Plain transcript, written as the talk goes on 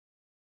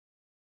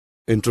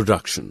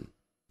Introduction.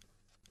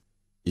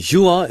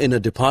 You are in a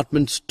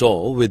department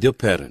store with your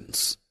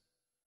parents.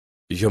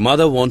 Your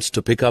mother wants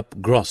to pick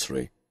up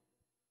grocery.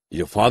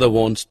 Your father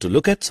wants to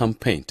look at some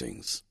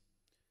paintings.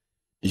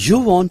 You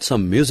want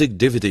some music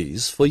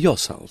DVDs for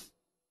yourself.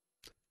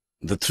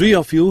 The three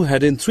of you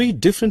head in three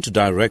different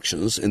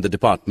directions in the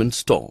department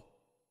store.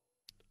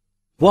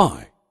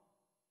 Why?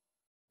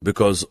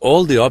 Because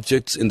all the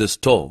objects in the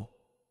store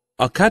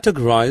are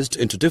categorized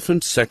into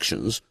different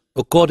sections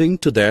according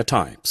to their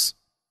types.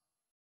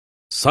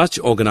 Such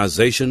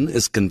organization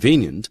is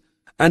convenient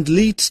and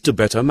leads to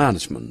better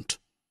management.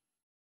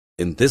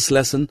 In this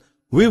lesson,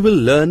 we will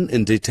learn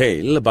in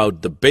detail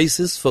about the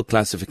basis for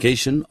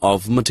classification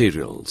of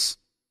materials.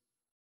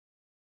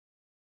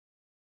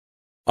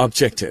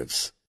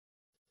 Objectives.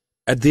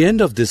 At the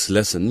end of this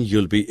lesson,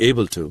 you'll be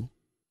able to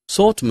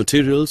sort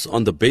materials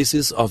on the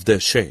basis of their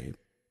shape,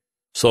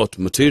 sort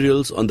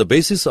materials on the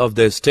basis of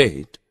their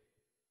state,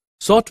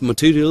 sort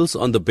materials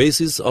on the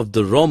basis of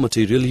the raw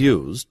material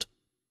used,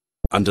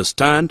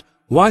 understand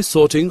why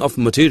sorting of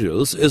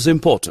materials is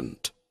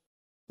important.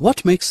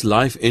 What makes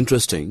life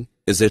interesting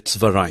is its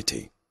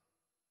variety.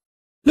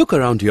 Look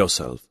around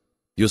yourself.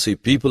 You see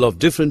people of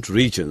different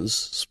regions,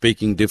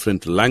 speaking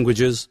different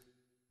languages,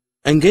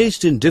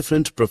 engaged in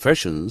different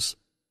professions,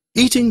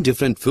 eating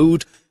different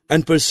food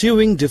and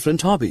pursuing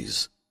different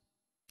hobbies.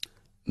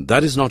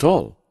 That is not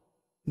all.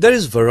 There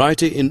is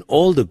variety in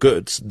all the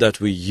goods that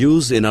we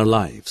use in our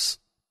lives.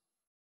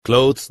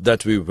 Clothes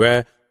that we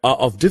wear are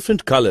of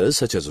different colors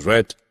such as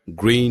red,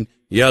 green,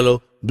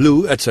 yellow,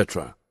 blue,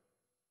 etc.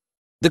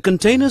 The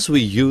containers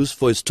we use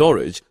for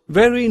storage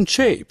vary in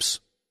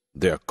shapes.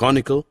 They are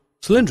conical,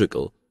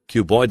 cylindrical,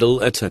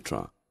 cuboidal,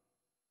 etc.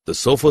 The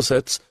sofa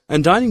sets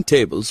and dining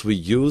tables we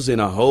use in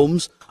our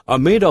homes are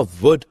made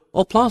of wood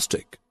or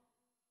plastic.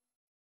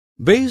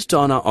 Based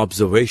on our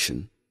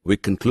observation, we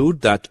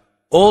conclude that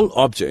all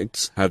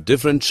objects have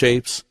different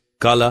shapes,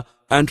 color,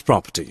 and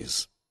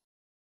properties.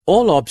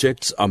 All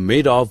objects are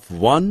made of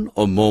one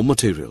or more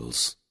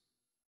materials.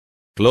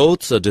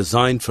 Clothes are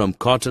designed from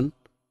cotton,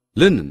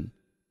 linen,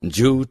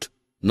 jute,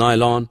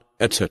 nylon,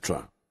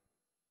 etc.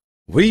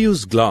 We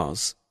use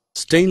glass,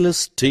 stainless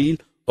steel,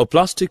 or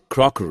plastic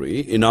crockery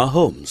in our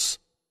homes.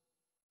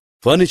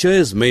 Furniture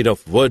is made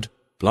of wood,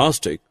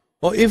 plastic,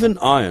 or even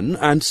iron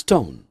and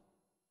stone.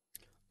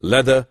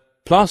 Leather,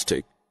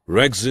 plastic,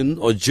 resin,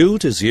 or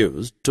jute is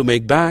used to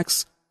make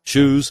bags,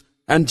 shoes,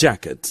 and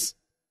jackets.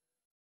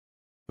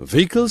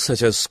 Vehicles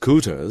such as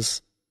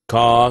scooters,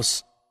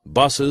 cars,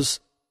 buses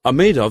are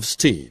made of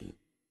steel.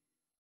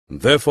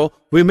 Therefore,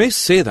 we may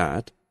say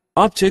that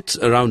objects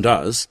around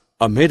us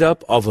are made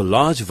up of a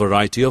large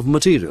variety of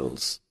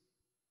materials.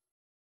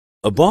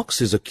 A box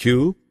is a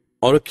cube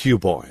or a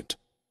cuboid,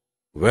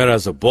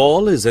 whereas a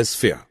ball is a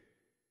sphere.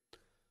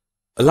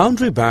 A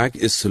laundry bag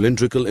is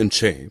cylindrical in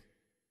shape,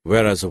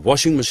 whereas a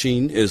washing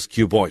machine is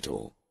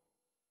cuboidal.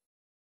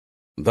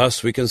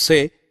 Thus, we can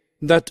say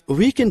that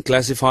we can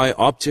classify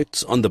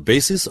objects on the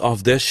basis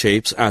of their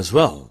shapes as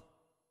well.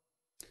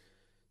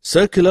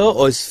 Circular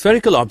or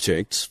spherical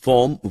objects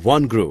form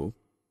one group,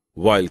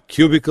 while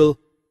cubical,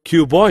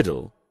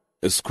 cuboidal,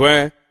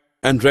 square,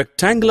 and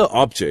rectangular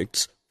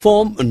objects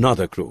form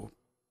another group.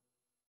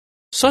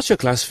 Such a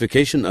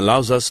classification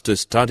allows us to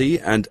study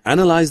and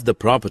analyze the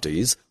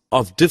properties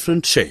of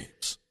different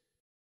shapes.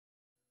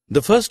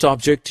 The first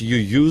object you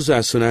use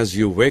as soon as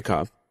you wake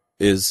up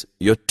is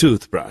your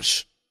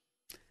toothbrush.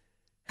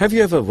 Have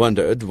you ever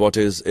wondered what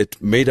is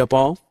it made up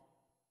of?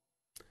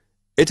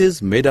 It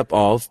is made up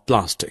of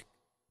plastic.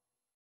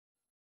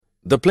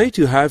 The plate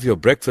you have your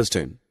breakfast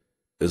in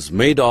is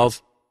made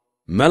of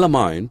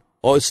melamine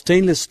or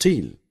stainless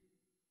steel.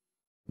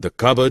 The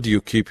cupboard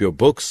you keep your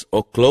books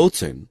or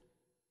clothes in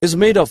is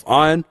made of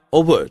iron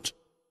or wood.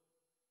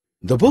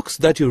 The books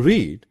that you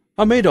read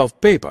are made of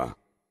paper.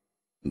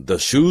 The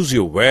shoes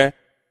you wear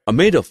are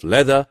made of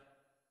leather,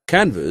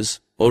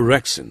 canvas, or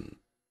resin.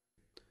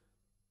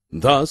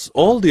 Thus,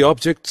 all the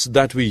objects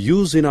that we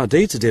use in our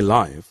day-to-day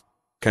life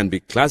can be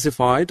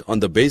classified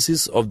on the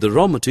basis of the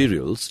raw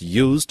materials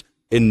used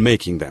in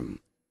making them.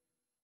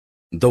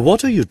 The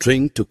water you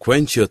drink to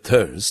quench your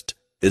thirst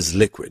is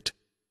liquid,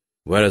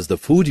 whereas the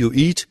food you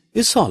eat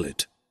is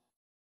solid.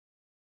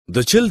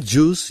 The chilled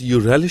juice you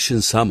relish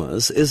in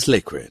summers is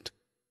liquid,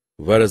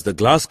 whereas the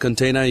glass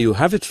container you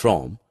have it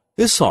from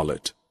is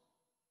solid.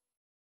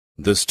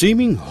 The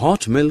steaming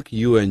hot milk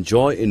you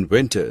enjoy in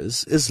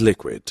winters is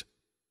liquid,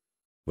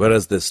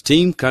 whereas the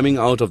steam coming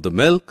out of the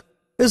milk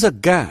is a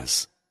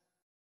gas.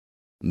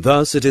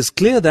 Thus, it is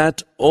clear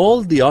that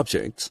all the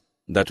objects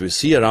that we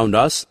see around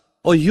us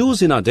or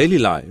use in our daily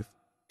life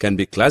can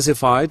be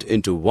classified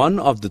into one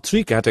of the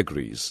three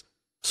categories: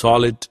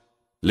 solid,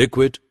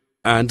 liquid,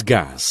 and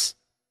gas.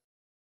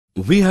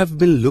 We have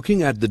been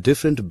looking at the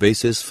different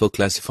bases for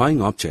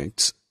classifying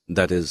objects,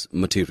 that is,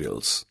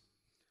 materials.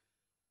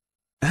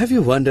 Have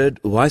you wondered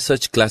why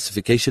such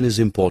classification is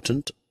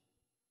important?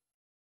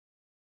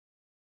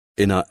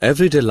 In our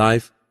everyday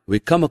life, we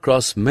come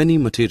across many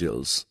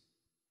materials.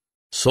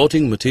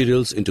 Sorting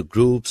materials into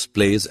groups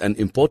plays an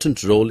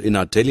important role in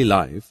our daily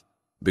life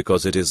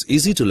because it is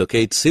easy to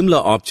locate similar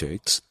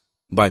objects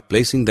by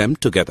placing them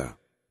together.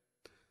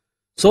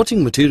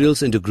 Sorting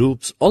materials into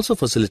groups also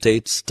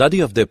facilitates study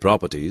of their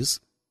properties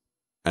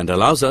and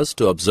allows us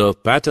to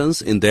observe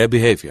patterns in their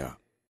behavior.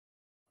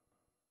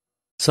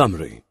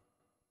 Summary.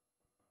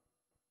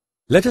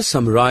 Let us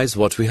summarize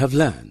what we have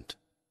learned.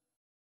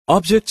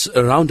 Objects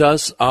around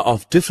us are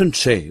of different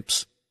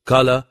shapes,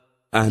 color,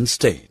 and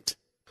state.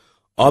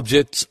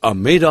 Objects are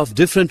made of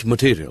different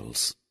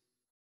materials.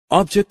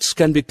 Objects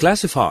can be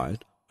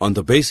classified on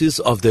the basis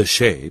of their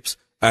shapes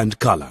and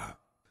color.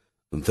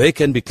 They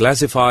can be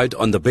classified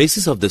on the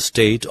basis of the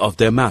state of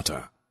their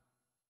matter.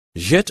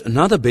 Yet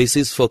another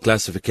basis for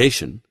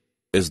classification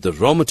is the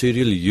raw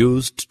material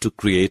used to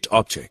create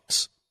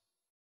objects.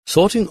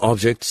 Sorting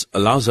objects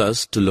allows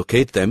us to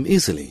locate them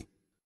easily.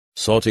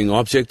 Sorting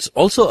objects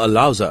also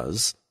allows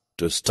us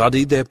to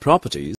study their properties